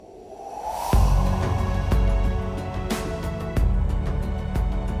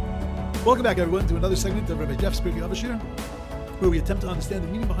Welcome back, everyone, to another segment of Rabbi Jeff's Pirkei Avos Shir, where we attempt to understand the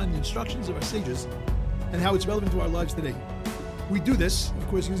meaning behind the instructions of our sages and how it's relevant to our lives today. We do this, of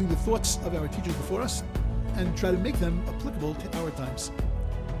course, using the thoughts of our teachers before us and try to make them applicable to our times.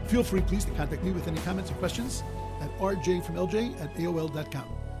 Feel free, please, to contact me with any comments or questions at rjfromlj@aol.com.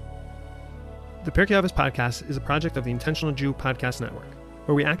 The Pirkei Avos podcast is a project of the Intentional Jew Podcast Network,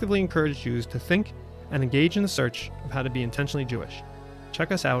 where we actively encourage Jews to think and engage in the search of how to be intentionally Jewish.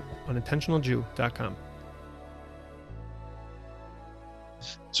 Check us out on intentionaljew.com.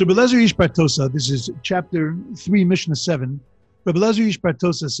 So Rabbi Eliezer Ish Bartosa, this is chapter 3, Mishnah 7. Rabbi Eliezer Ish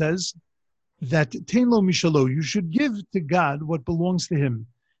Bartosa says that Tein lo mishalo, you should give to God what belongs to him.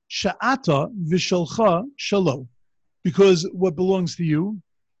 Sha'ata v'shalcha shalo, because what belongs to you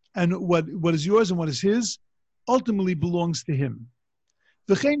and what is yours and what is his ultimately belongs to him.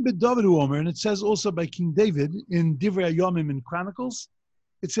 V'chein b'David hu omer, and it says also by King David in Divrei Hayomim in Chronicles,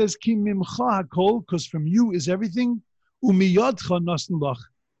 it says, Ki mimcha hakol, because from you is everything, umiyadcha nasen lach,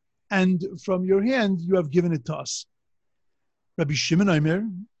 and from your hand you have given it to us. Rabbi Shimon Omer,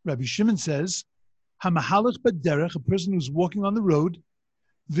 Rabbi Shimon says, hamahalach b'derech, a person who's walking on the road,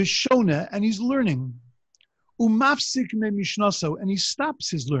 v'shona, and he's learning, umafsik me mishnaso, and he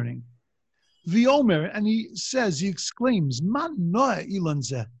stops his learning, v'omer, and he says, he exclaims, man noah ilan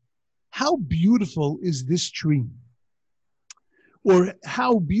zeh, how beautiful is this tree? Or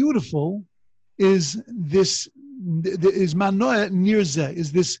how beautiful is this, is manoah nirze,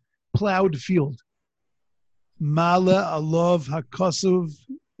 is this plowed field? Mala alav hakasuv,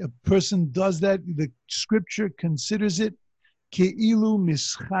 a person does that, the scripture considers it ke'ilu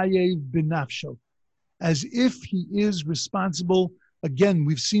mischayev benafsho, as if he is responsible. Again,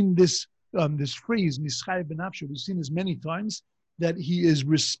 we've seen this phrase, mischayev benafsho, we've seen this many times, that he is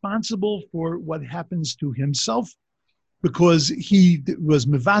responsible for what happens to himself, because he was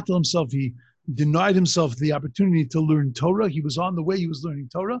mevatel himself, he denied himself the opportunity to learn Torah. He was on the way, he was learning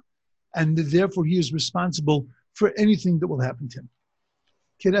Torah, and therefore he is responsible for anything that will happen to him.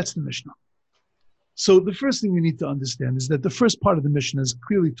 Okay, that's the Mishnah. So the first thing we need to understand is that the first part of the Mishnah is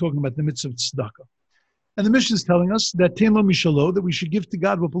clearly talking about the mitzvah of tzedakah. And the Mishnah is telling us that tein lo mishalo, that we should give to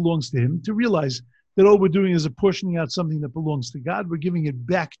God what belongs to him, to realize that all we're doing is apportioning out something that belongs to God. We're giving it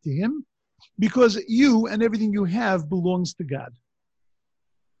back to him, because you and everything you have belongs to God.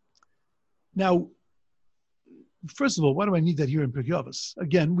 Now, first of all, why do I need that here in Pirkei Avos?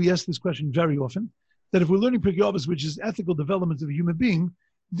 Again, we ask this question very often, that if we're learning Pirkei Avos, which is ethical development of a human being,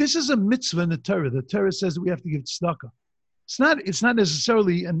 this is a mitzvah in the Torah. The Torah says that we have to give tzedakah. It's not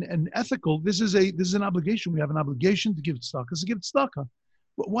necessarily an ethical, this is an obligation. We have an obligation to give tzedakah. So give tzedakah.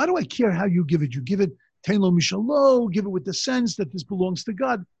 Why do I care how you give it? You give it tein lo mishalo, give it with the sense that this belongs to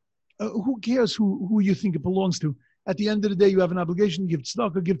God. Who cares who you think it belongs to? At the end of the day, you have an obligation to give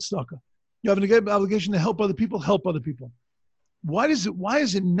tzedakah, give tzedakah. You have an obligation to help other people, help other people. Why is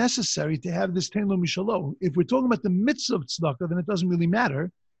it necessary to have this tein lo mishalo? If we're talking about the mitzvah of tzedakah, then it doesn't really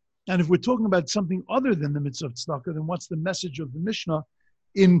matter. And if we're talking about something other than the mitzvah of tzedakah, then what's the message of the Mishnah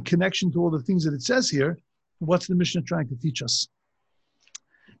in connection to all the things that it says here? What's the Mishnah trying to teach us?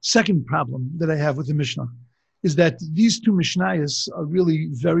 Second problem that I have with the Mishnah is that these two Mishnayos are really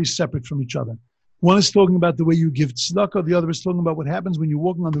very separate from each other. One is talking about the way you give tzedakah, the other is talking about what happens when you're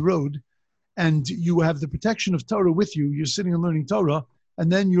walking on the road and you have the protection of Torah with you, you're sitting and learning Torah,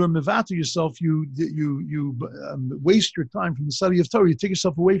 and then you're mevatel yourself, you waste your time from the study of Torah, you take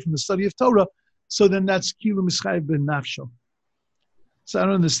yourself away from the study of Torah, so then that's kilu mischayev ben nafsho. So I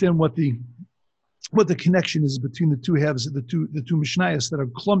don't understand what the connection is between the two halves, the two Mishnayos that are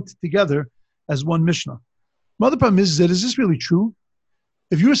clumped together as one Mishnah. The other problem is this really true?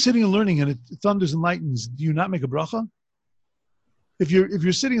 If you're sitting and learning and it thunders and lightens, do you not make a bracha? If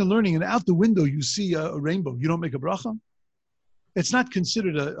you're sitting and learning and out the window you see a rainbow, you don't make a bracha? It's not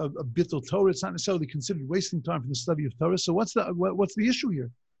considered a bittul Torah. It's not necessarily considered wasting time from the study of Torah. So what's the issue here?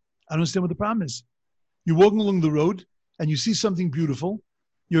 I don't understand what the problem is. You're walking along the road and you see something beautiful.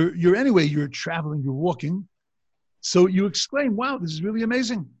 You're traveling, you're walking. So you exclaim, wow, this is really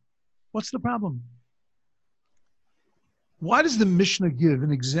amazing. What's the problem? Why does the Mishnah give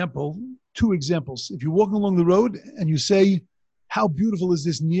an example, two examples? If you're walking along the road and you say, how beautiful is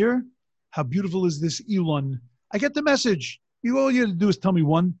this near? How beautiful is this Elon? I get the message. All you have to do is tell me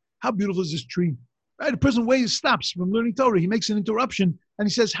one. How beautiful is this tree? Right? A person stops from learning Torah. He makes an interruption and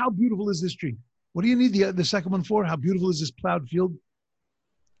he says, how beautiful is this tree? What do you need the second one for? How beautiful is this plowed field?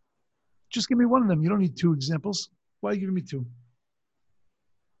 Just give me one of them. You don't need two examples. Why are you giving me two?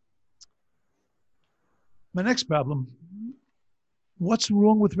 My next problem, what's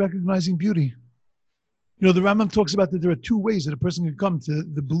wrong with recognizing beauty? You know, the Rambam talks about that there are two ways that a person can come to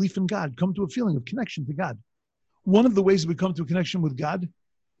the belief in God, come to a feeling of connection to God. One of the ways that we come to a connection with God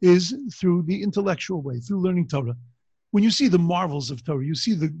is through the intellectual way, through learning Torah. When you see the marvels of Torah, you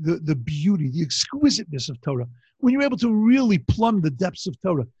see the beauty, the exquisiteness of Torah. When you're able to really plumb the depths of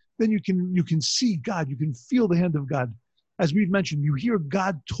Torah, then you can see God, you can feel the hand of God. As we've mentioned, you hear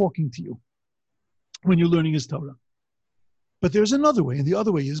God talking to you when you're learning his Torah. But there's another way, and the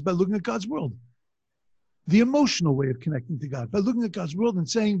other way is by looking at God's world. The emotional way of connecting to God, by looking at God's world and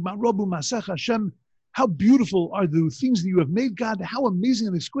saying, Ma'robu Masech Hashem, how beautiful are the things that you have made, God, how amazing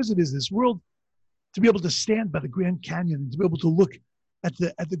and exquisite is this world. To be able to stand by the Grand Canyon and to be able to look at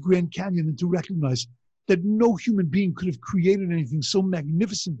the Grand Canyon and to recognize that no human being could have created anything so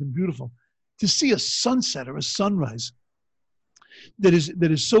magnificent and beautiful. To see a sunset or a sunrise that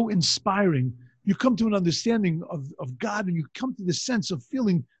is so inspiring, you come to an understanding of God, and you come to the sense of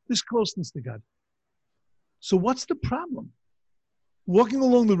feeling this closeness to God. So what's the problem? Walking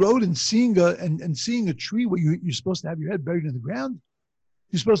along the road and seeing a tree where you're supposed to have your head buried in the ground?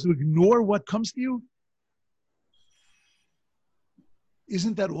 You're supposed to ignore what comes to you?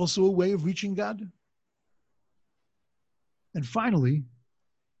 Isn't that also a way of reaching God? And finally,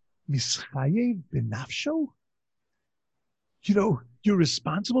 mischayev benafsho. You know, you're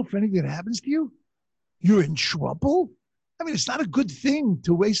responsible for anything that happens to you? You're in trouble? I mean, it's not a good thing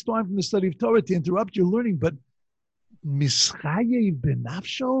to waste time from the study of Torah to interrupt your learning, but mischayev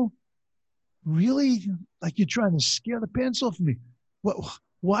benafsho? Really? Like you're trying to scare the pants off of me? Well,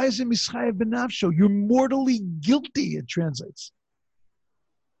 why is it mischayev benafsho? You're mortally guilty, it translates.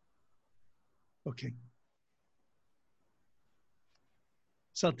 Okay.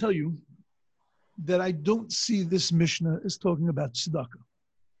 So I'll tell you that I don't see this Mishnah as talking about tzedakah.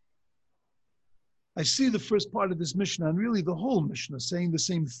 I see the first part of this Mishnah, and really the whole Mishnah, saying the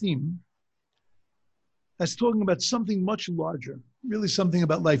same theme, as talking about something much larger, really something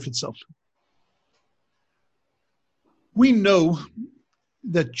about life itself. We know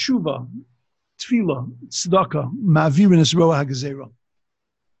that tshuva, tefillah, tzedakah, ma'avirin es roa hagazera,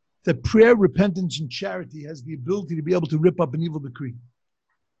 that prayer, repentance, and charity has the ability to be able to rip up an evil decree.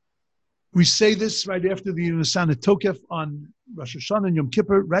 We say this right after the Nisana Tokef on Rosh Hashanah and Yom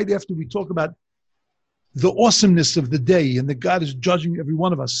Kippur, right after we talk about the awesomeness of the day and that God is judging every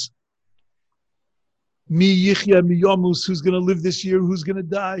one of us. Mi yichya, mi yamus, who's going to live this year, who's going to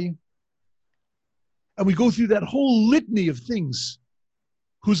die. And we go through that whole litany of things.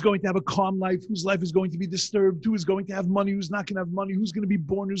 Who's going to have a calm life, whose life is going to be disturbed, who is going to have money, who's not going to have money, who's going to be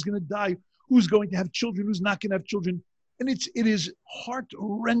born, who's going to die, who's going to have children, who's not going to have children. And it is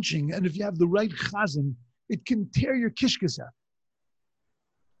heart-wrenching. And if you have the right chazan, it can tear your kishkas out.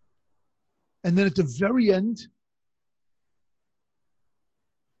 And then at the very end,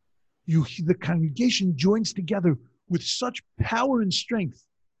 the congregation joins together with such power and strength.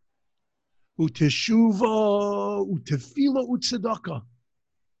 Uteshuva, utefila, utsedaka.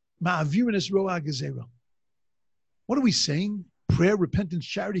 What are we saying? Prayer, repentance,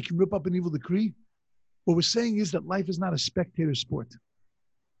 charity can rip up an evil decree? What we're saying is that life is not a spectator sport.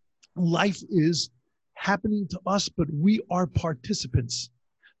 Life is happening to us, but we are participants.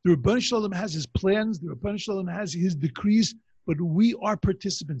 The Rebbeinu Shalom has his plans, the Rebbeinu Shalom has his decrees, but we are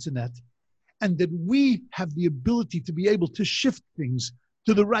participants in that. And that we have the ability to be able to shift things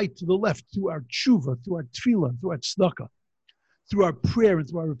to the right, to the left, through our tshuva, through our tefillah, through our tzedakah, through our prayer and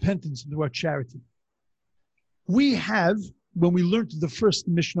through our repentance and through our charity. We have, when we learned the first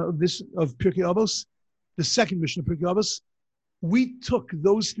Mishnah of Pirkei Avos, the second Mishnah of Pirkei Avos, we took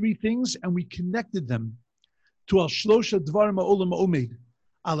those three things and we connected them to Al Shlosha Dvarim Ha'olam Ha'omed,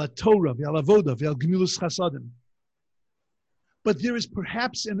 Al Torah, Ve'al Avoda, Ve'al Gemilus Chasadim. But there is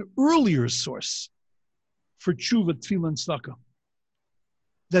perhaps an earlier source for tshuva, tefillah, and tzedakah,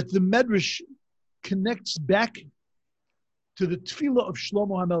 that the Medrash connects back to the tefillah of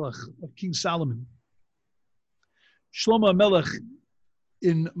Shlomo HaMelech, of King Solomon. Shlomo HaMelech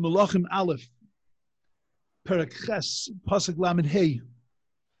in Melachim Aleph, Perek Ches, Pasuk Lamed Hey,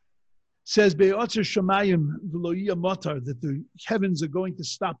 says, Be'otzer Shamayim v'lo yiyeh matar, that the heavens are going to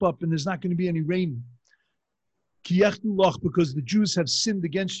stop up and there's not going to be any rain. Ki yechdu loch, because the Jews have sinned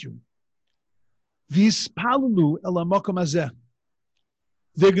against you. V'yispalelu el hamakom hazeh.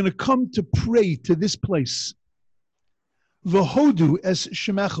 They're going to come to pray to this place. V'hodu es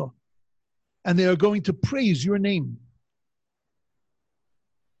shemecha, and they are going to praise your name.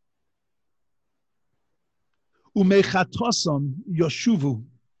 Umechatosam yoshuvu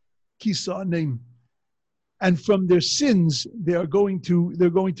kisa name, and from their sins they're going to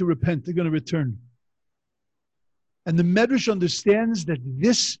repent. They're going to return. And the Medrash understands that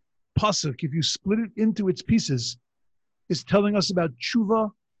this pasuk, if you split it into its pieces, is telling us about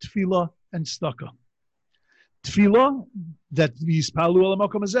tshuva, tefillah, and tzedakah. Tefillah, that yispalu al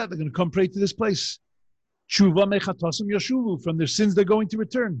hamakom hazeh, they're going to come pray to this place. Tshuva mechatasim yashuvu, from their sins they're going to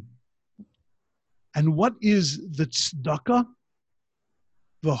return. And what is the tzedakah?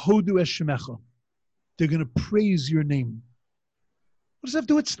 V'hodu es shemecha. They're going to praise your name. What does that have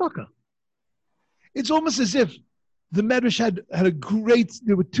to do with tzedakah? It's almost as if the Medrash had a great,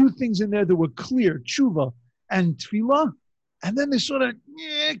 there were two things in there that were clear, tshuva and tefillah, and then they sort of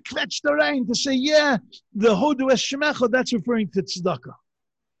kvetched around to say, the hodu es shemecha, that's referring to tzedakah.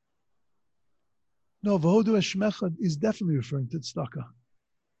 No, v'hodu es shemecha is definitely referring to tzedakah,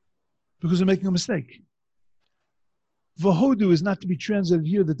 because they're making a mistake. V'hodu is not to be translated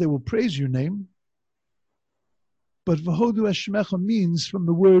here that they will praise your name, but v'hodu es shemecha means from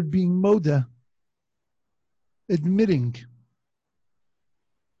the word being moda, admitting,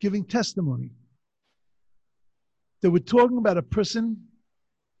 giving testimony. That we're talking about a person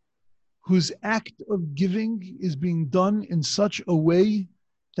whose act of giving is being done in such a way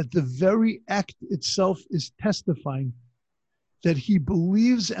that the very act itself is testifying that he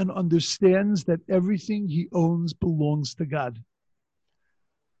believes and understands that everything he owns belongs to God.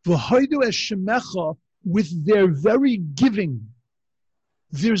 V'hodu es shemecha, with their very giving,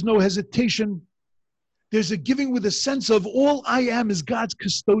 there's no hesitation. There's a giving with a sense of all I am is God's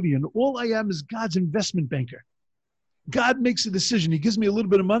custodian. All I am is God's investment banker. God makes a decision. He gives me a little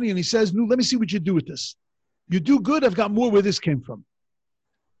bit of money and he says, no, let me see what you do with this. You do good, I've got more where this came from.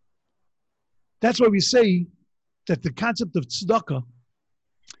 That's why we say that the concept of tzedakah,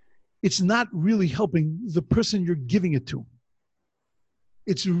 it's not really helping the person you're giving it to.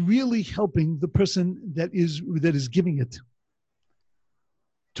 It's really helping the person that is giving it.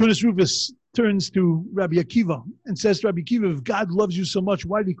 Turnus Rufus turns to Rabbi Akiva and says to Rabbi Akiva, if God loves you so much,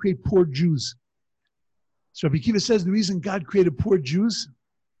 why did he create poor Jews? So Rabbi Akiva says the reason God created poor Jews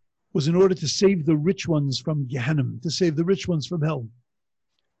was in order to save the rich ones from Gehenna, to save the rich ones from hell.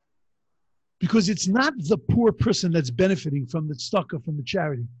 Because it's not the poor person that's benefiting from the tzedakah, from the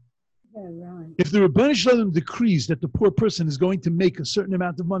charity. Yeah, right. If the Rebbeinu Shalom decrees that the poor person is going to make a certain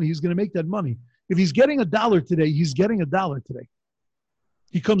amount of money, he's going to make that money. If he's getting $1 today, he's getting $1 today.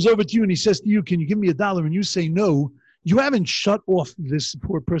 He comes over to you and he says to you, can you give me $1? And you say no. You haven't shut off this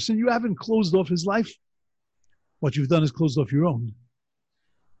poor person. You haven't closed off his life. What you've done is closed off your own.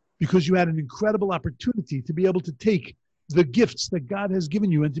 Because you had an incredible opportunity to be able to take the gifts that God has given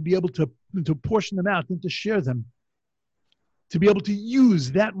you and to be able to portion them out and to share them. To be able to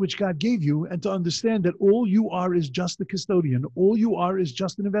use that which God gave you and to understand that all you are is just a custodian. All you are is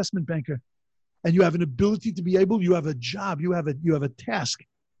just an investment banker. And you have an ability to be able, you have a job, you have a task,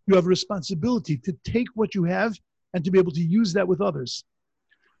 you have a responsibility to take what you have and to be able to use that with others.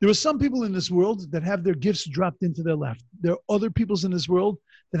 There are some people in this world that have their gifts dropped into their lap. There are other people in this world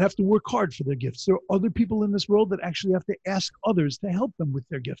that have to work hard for their gifts. There are other people in this world that actually have to ask others to help them with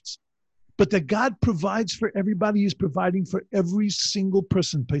their gifts. But that God provides for everybody, He's providing for every single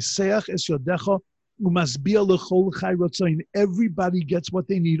person. Everybody gets what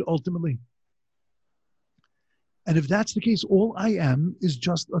they need ultimately. And if that's the case, all I am is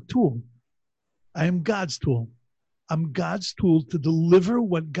just a tool. I am God's tool. I'm God's tool to deliver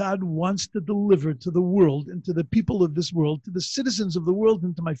what God wants to deliver to the world and to the people of this world, to the citizens of the world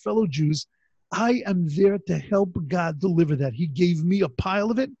and to my fellow Jews. I am there to help God deliver that. He gave me a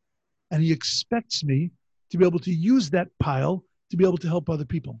pile of it, and He expects me to be able to use that pile to be able to help other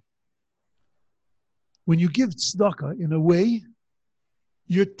people. When you give tzedakah, in a way,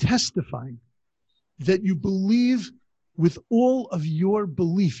 you're testifying that you believe with all of your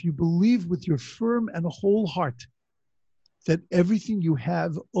belief, you believe with your firm and whole heart that everything you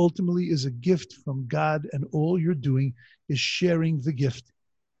have ultimately is a gift from God, and all you're doing is sharing the gift.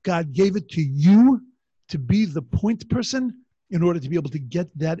 God gave it to you to be the point person in order to be able to get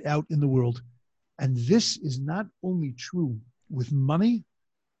that out in the world. And this is not only true with money,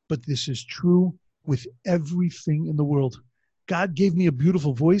 but this is true with everything in the world. God gave me a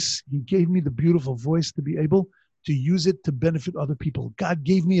beautiful voice. He gave me the beautiful voice to be able to use it to benefit other people. God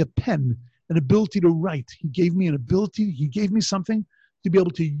gave me a pen, an ability to write. He gave me an ability. He gave me something to be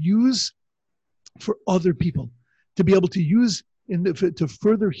able to use for other people, to be able to use to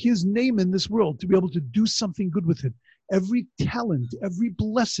further His name in this world, to be able to do something good with it. Every talent, every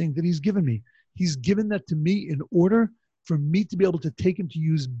blessing that He's given me, He's given that to me in order for me to be able to take and to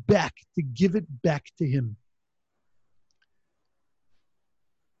use back, to give it back to Him.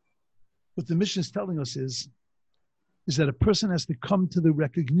 What the Mishnah is telling us is that a person has to come to the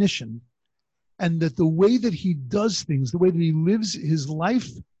recognition, and that the way that he does things, the way that he lives his life,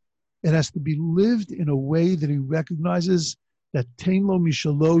 It has to be lived in a way that he recognizes that Tein Lo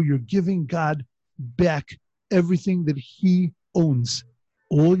Mishalo, you're giving God back everything that he owns.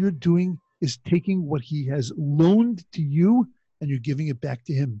 All you're doing is taking what he has loaned to you and you're giving it back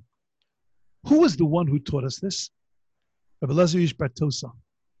to him. Who was the one who taught us this? Rabbi Elazar Ish Bar Tosa.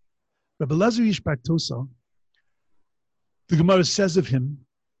 Rabbi Elazar Ish Bar Tosa, the Gemara says of him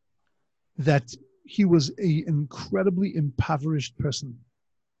that he was an incredibly impoverished person.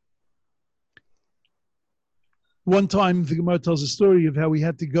 One time, the Gemara tells a story of how he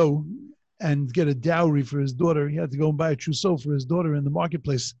had to go and get a dowry for his daughter. He had to go and buy a trousseau for his daughter in the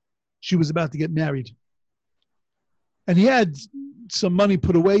marketplace. She was about to get married. And he had some money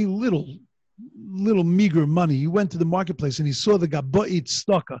put away, little meager money. He went to the marketplace and he saw the Gaboit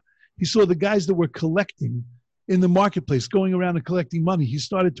Staka. He saw the guys that were collecting in the marketplace, going around and collecting money. He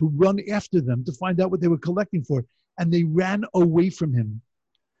started to run after them to find out what they were collecting for. And they ran away from him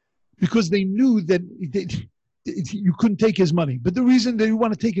because they knew that you couldn't take his money. But the reason they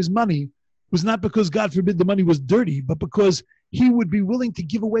want to take his money was not because, God forbid, the money was dirty, but because he would be willing to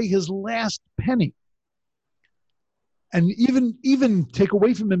give away his last penny and even take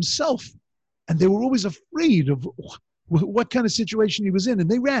away from himself. And they were always afraid of what kind of situation he was in, and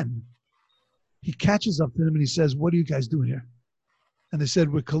they ran. He catches up to them and he says, "What are you guys doing here?" And they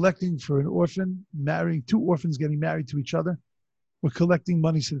said, "We're collecting for an orphan, marrying, 2 orphans getting married to each other. We're collecting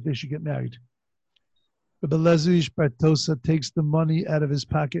money so that they should get married." Rabbi Elazar Ish Bar Tosa takes the money out of his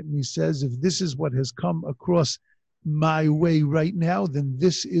pocket and he says, "If this is what has come across my way right now, then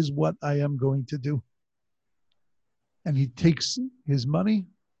this is what I am going to do." And he takes his money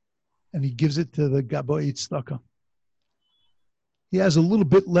and he gives it to the Gaboit Staka. He has a little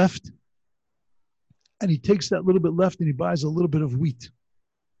bit left, and he takes that little bit left and he buys a little bit of wheat.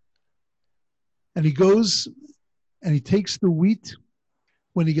 And he goes and he takes the wheat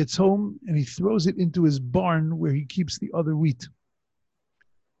when he gets home and he throws it into his barn where he keeps the other wheat.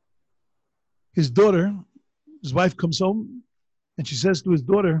 His daughter, his wife, comes home and she says to his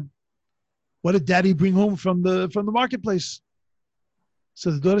daughter, "What did Daddy bring home from the marketplace?"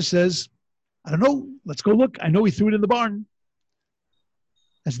 So the daughter says, "I don't know. Let's go look. I know he threw it in the barn."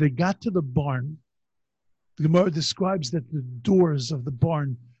 As they got to the barn, the Gemara describes that the doors of the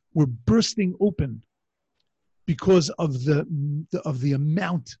barn were bursting open because of the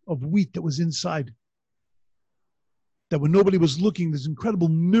amount of wheat that was inside. That when nobody was looking, this incredible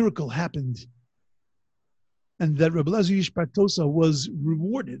miracle happened. And that Rabbi Elazar Ish Bar Tosa was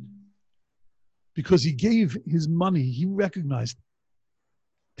rewarded because he gave his money. He recognized,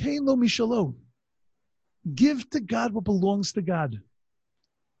 Tein Lo Mishalo, give to God what belongs to God,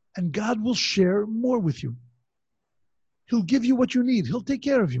 and God will share more with you. He'll give you what you need. He'll take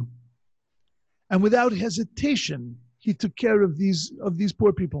care of you. And without hesitation, he took care of these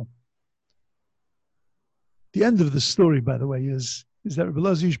poor people. The end of the story, by the way, is that Rabbi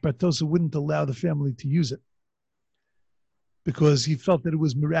Elazar Ish Bar Tosa wouldn't allow the family to use it because he felt that it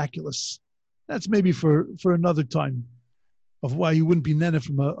was miraculous. That's maybe for another time of why he wouldn't be nene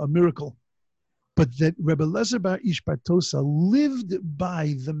from a miracle. But that Rabbi Elazar Ish Bar Tosa lived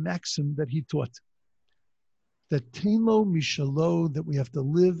by the maxim that he taught. That Tein Lo Mishalo, that we have to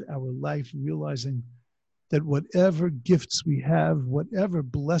live our life realizing that whatever gifts we have, whatever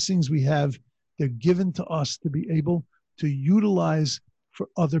blessings we have, they're given to us to be able to utilize for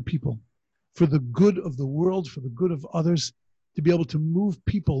other people, for the good of the world, for the good of others, to be able to move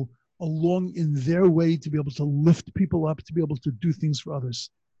people along in their way, to be able to lift people up, to be able to do things for others.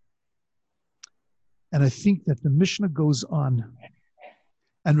 And I think that the Mishnah goes on,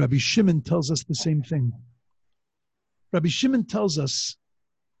 and Rabbi Shimon tells us the same thing. Rabbi Shimon tells us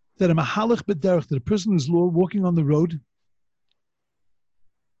that a mahalach b'derech, that a person who's walking on the road,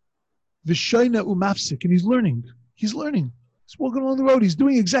 v'shoyna umafsik, and he's learning. He's walking along the road. He's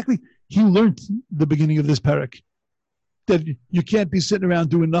doing exactly, he learned the beginning of this parak, that you can't be sitting around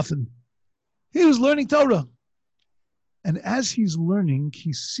doing nothing. He was learning Torah. And as he's learning,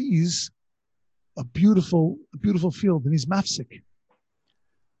 he sees a beautiful field, and he's mafsik.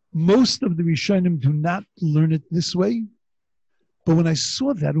 Most of the Rishonim do not learn it this way. But when I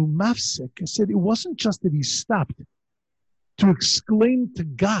saw that, umafsik, I said it wasn't just that he stopped to exclaim to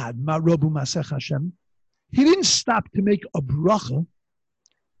God, Ma Robu Masech Hashem. He didn't stop to make a bracha,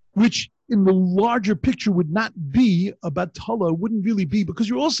 which in the larger picture would not be a batala, wouldn't really be, because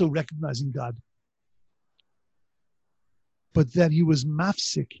you're also recognizing God. But that he was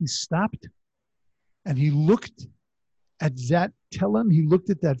mafsik, he stopped, and he looked at that telem, he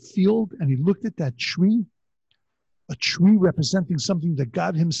looked at that field, and he looked at that tree, a tree representing something that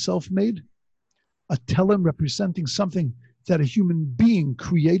God himself made, a telem representing something that a human being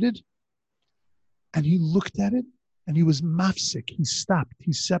created, And he looked at it, and he was mafsik. He stopped.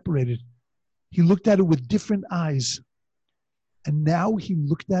 He separated. He looked at it with different eyes. And now he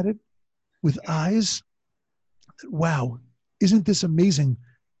looked at it with eyes. Wow, isn't this amazing?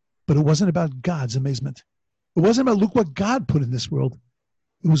 But it wasn't about God's amazement. It wasn't about look what God put in this world.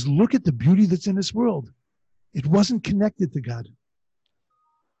 It was look at the beauty that's in this world. It wasn't connected to God.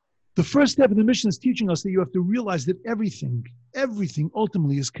 The first step of the mission is teaching us that you have to realize that everything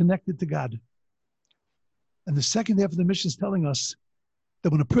ultimately is connected to God. And the second half of the mission is telling us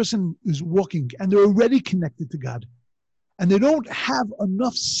that when a person is walking and they're already connected to God, and they don't have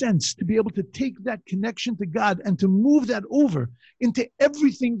enough sense to be able to take that connection to God and to move that over into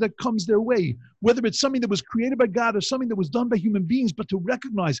everything that comes their way, whether it's something that was created by God or something that was done by human beings, but to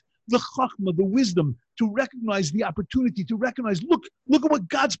recognize the chachma, the wisdom, to recognize the opportunity, to recognize, look at what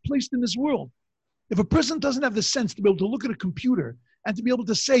God's placed in this world. If a person doesn't have the sense to be able to look at a computer and to be able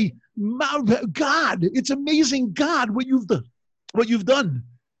to say, God, it's amazing, God, what you've done.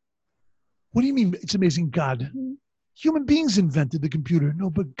 What do you mean it's amazing, God? Human beings invented the computer. No,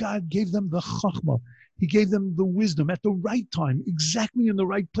 but God gave them the chachma. He gave them the wisdom at the right time, exactly in the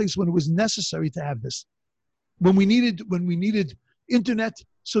right place when it was necessary to have this. When we needed internet,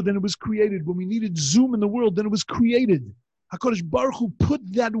 so then it was created. When we needed Zoom in the world, then it was created. HaKadosh Baruch Hu put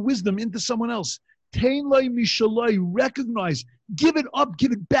that wisdom into someone else. Tein lai mishalai, recognize, give it up,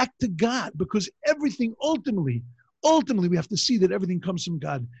 give it back to God, because everything ultimately we have to see that everything comes from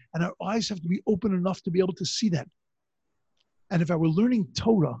God, and our eyes have to be open enough to be able to see that. And if our learning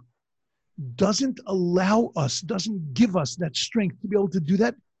Torah doesn't give us that strength to be able to do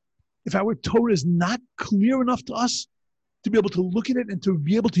that, if our Torah is not clear enough to us to be able to look at it and to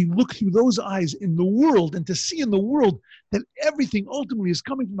be able to look through those eyes in the world and to see in the world that everything ultimately is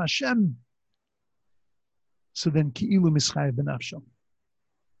coming from Hashem, so then ki'ilu mischai b'nafsho.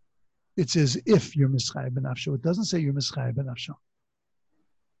 It's as if you're mischai b'nafsho. It doesn't say you're mischai b'nafsho.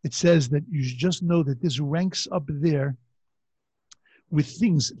 It says that you just know that this ranks up there with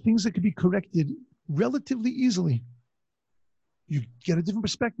things that could be corrected relatively easily. You get a different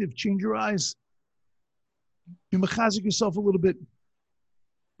perspective, change your eyes, you mechazik yourself a little bit.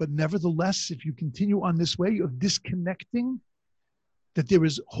 But nevertheless, if you continue on this way of disconnecting, that there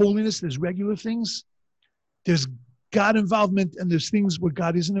is holiness, there's regular things, there's God involvement, and there's things where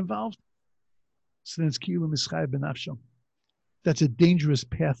God isn't involved, so then it's ki'ilu mischai b'nafsho. That's a dangerous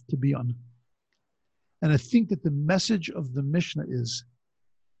path to be on. And I think that the message of the Mishnah is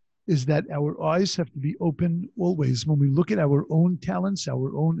that our eyes have to be open always. When we look at our own talents,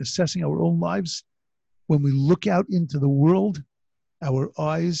 assessing our own lives, when we look out into the world, our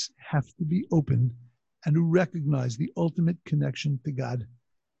eyes have to be open and recognize the ultimate connection to God.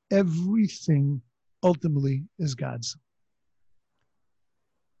 Everything ultimately is God's.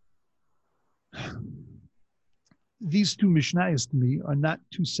 These two Mishnayos to me are not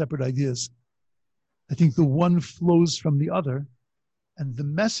two separate ideas. I think the one flows from the other, and the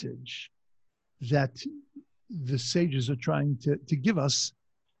message that the sages are trying to give us,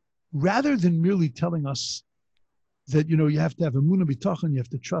 rather than merely telling us that, you have to have emunah bitachon, you have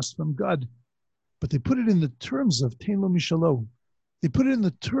to trust from God, but they put it in the terms of tein lo mishalo. They put it in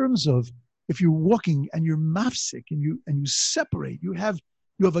the terms of, if you're walking and you're mafsik and you separate, you have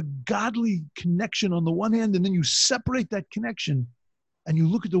a godly connection on the one hand, and then you separate that connection and you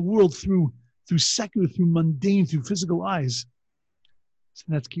look at the world through secular, through mundane, through physical eyes. So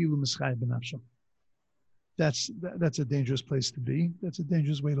that's ki'ilu mischai b'nafsho. That's a dangerous place to be. That's a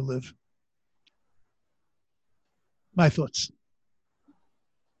dangerous way to live. My thoughts.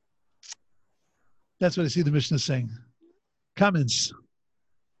 That's what I see the Mishnah saying. Comments?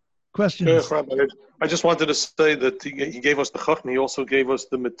 Questions? Yeah, I just wanted to say that he gave us the chachma. He also gave us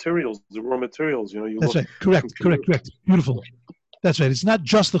the materials, the raw materials. That's right. Correct. Beautiful. That's right. It's not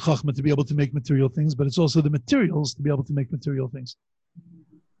just the chachma to be able to make material things, but it's also the materials to be able to make material things.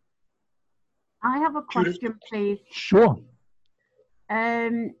 I have a question, please. Sure.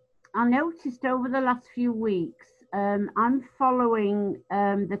 I noticed over the last few weeks, I'm following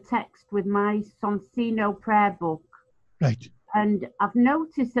the text with my Sonsino prayer book. Right. And I've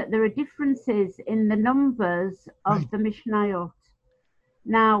noticed that there are differences in the numbers of the Mishnayot.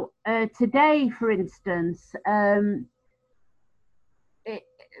 Now, today, for instance,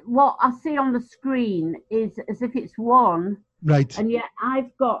 what I see on the screen is as if it's one. Right. And yet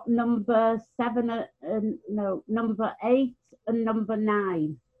I've got number 8 and number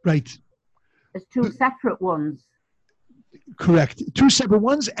 9. Right. As two separate ones. Correct. Two separate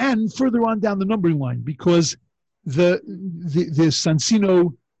ones, and further on down the numbering line, because the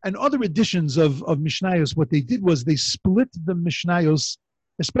Sansino and other editions of Mishnayos, what they did was they split the Mishnayos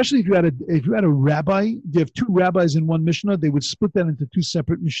especially if you had a rabbi. They have two rabbis in one Mishnah. They would split that into two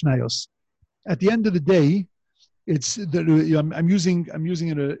separate Mishnayos. At the end of the day, I'm using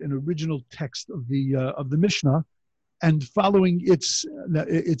an original text of the Mishnah, and following its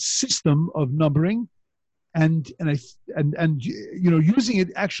system of numbering, and using it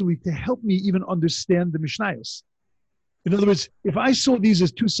actually to help me even understand the Mishnayos. In other words, if I saw these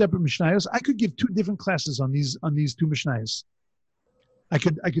as two separate Mishnayos, I could give two different classes on these two Mishnayos. I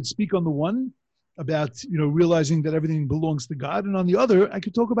could speak on the one about realizing that everything belongs to God, and on the other, I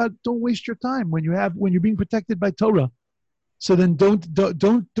could talk about don't waste your time when you're being protected by Torah. So then don't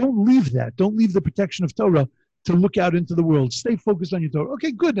leave that. Don't leave the protection of Torah to look out into the world. Stay focused on your Torah.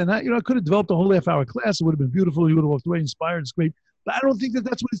 Okay, good. And I could have developed a whole half-hour class. It would have been beautiful. You would have walked away inspired. It's great. But I don't think that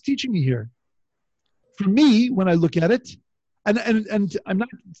that's what it's teaching me here. For me, when I look at it, and I'm not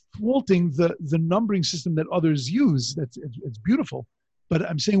faulting the numbering system that others use. It's beautiful. But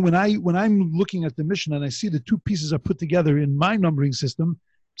I'm saying when I'm looking at the Mishnah and I see the two pieces are put together in my numbering system,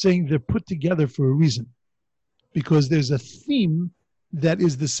 saying they're put together for a reason, because there's a theme that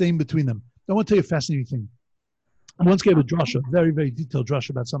is the same between them. I want to tell you a fascinating thing. I once gave a drasha, a very, very detailed drasha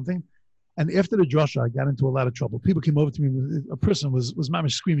about something, and after the drasha, I got into a lot of trouble. People came over to me. A person was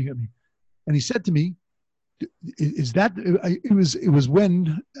mamish screaming at me, and he said to me, "Is that?" It was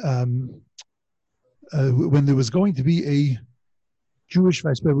when there was going to be a Jewish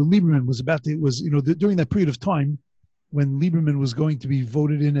vice president. Lieberman during that period of time when Lieberman was going to be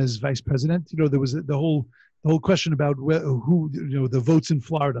voted in as vice president. There was the whole question about the votes in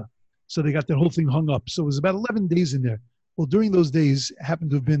Florida. So they got that whole thing hung up. So it was about 11 days in there. Well, during those days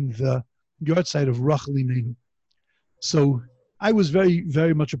happened to have been the yahrzeit of Rachel Imenu. So I was very,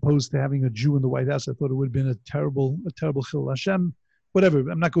 very much opposed to having a Jew in the White House. I thought it would have been a terrible Chil Hashem. Whatever.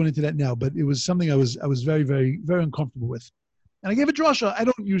 I'm not going into that now, but it was something I was very, very, very uncomfortable with. And I gave a drasha. I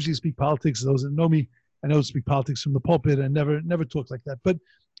don't usually speak politics. Those that know me, I don't speak politics from the pulpit. I never talk like that. But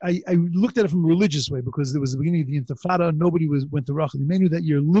I looked at it from a religious way, because there was the beginning of the Intifada. Nobody went to Rachel Imenu that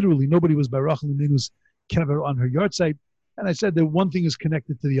year. Literally, nobody was by Rachel Imenu's kever on her yahrzeit. And I said that one thing is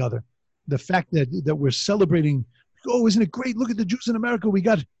connected to the other. The fact that we're celebrating, oh, isn't it great? Look at the Jews in America. We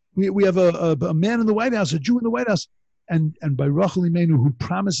have a man in the White House, a Jew in the White House. And by Rachel Imenu, who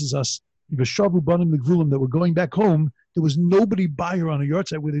promises us that we're going back home, there was nobody by her on a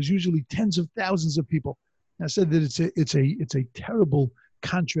yahrzeit where there's usually tens of thousands of people. And I said that it's a terrible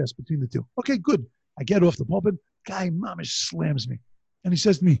contrast between the two. Okay, good. I get off the pulpit. Guy mamish slams me. And he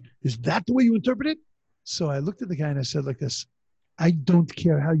says to me, "Is that the way you interpret it?" So I looked at the guy and I said like this, "I don't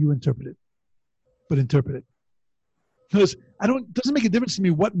care how you interpret it, but interpret it." Because it doesn't make a difference to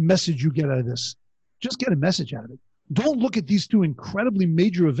me what message you get out of this. Just get a message out of it. Don't look at these two incredibly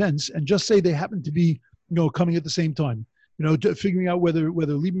major events and just say they happen to be, coming at the same time. Figuring out whether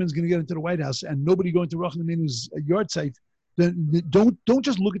Lieberman's going to get into the White House and nobody going to Rachel Imenu's yahrzeit. Then don't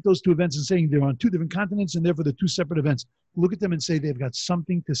just look at those two events and saying they're on two different continents and therefore they're two separate events. Look at them and say they've got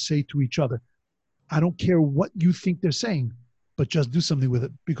something to say to each other. I don't care what you think they're saying, but just do something with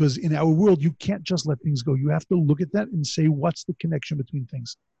it. Because in our world, you can't just let things go. You have to look at that and say, what's the connection between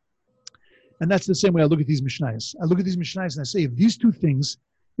things? And that's the same way I look at these Mishnayos. I look at these Mishnayos and I say, if these two things,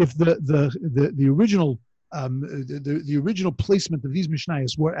 if the original placement of these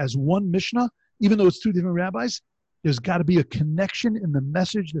Mishnayos were as one Mishnah, even though it's two different rabbis, there's got to be a connection in the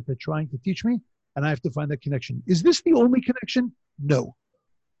message that they're trying to teach me, and I have to find that connection. Is this the only connection? No,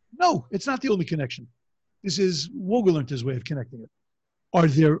 it's not the only connection. This is Wogelern's way of connecting it. Are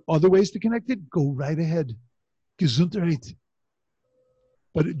there other ways to connect it? Go right ahead. Gesundheit.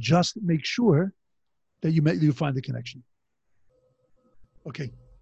 But just make sure that you find the connection. Okay.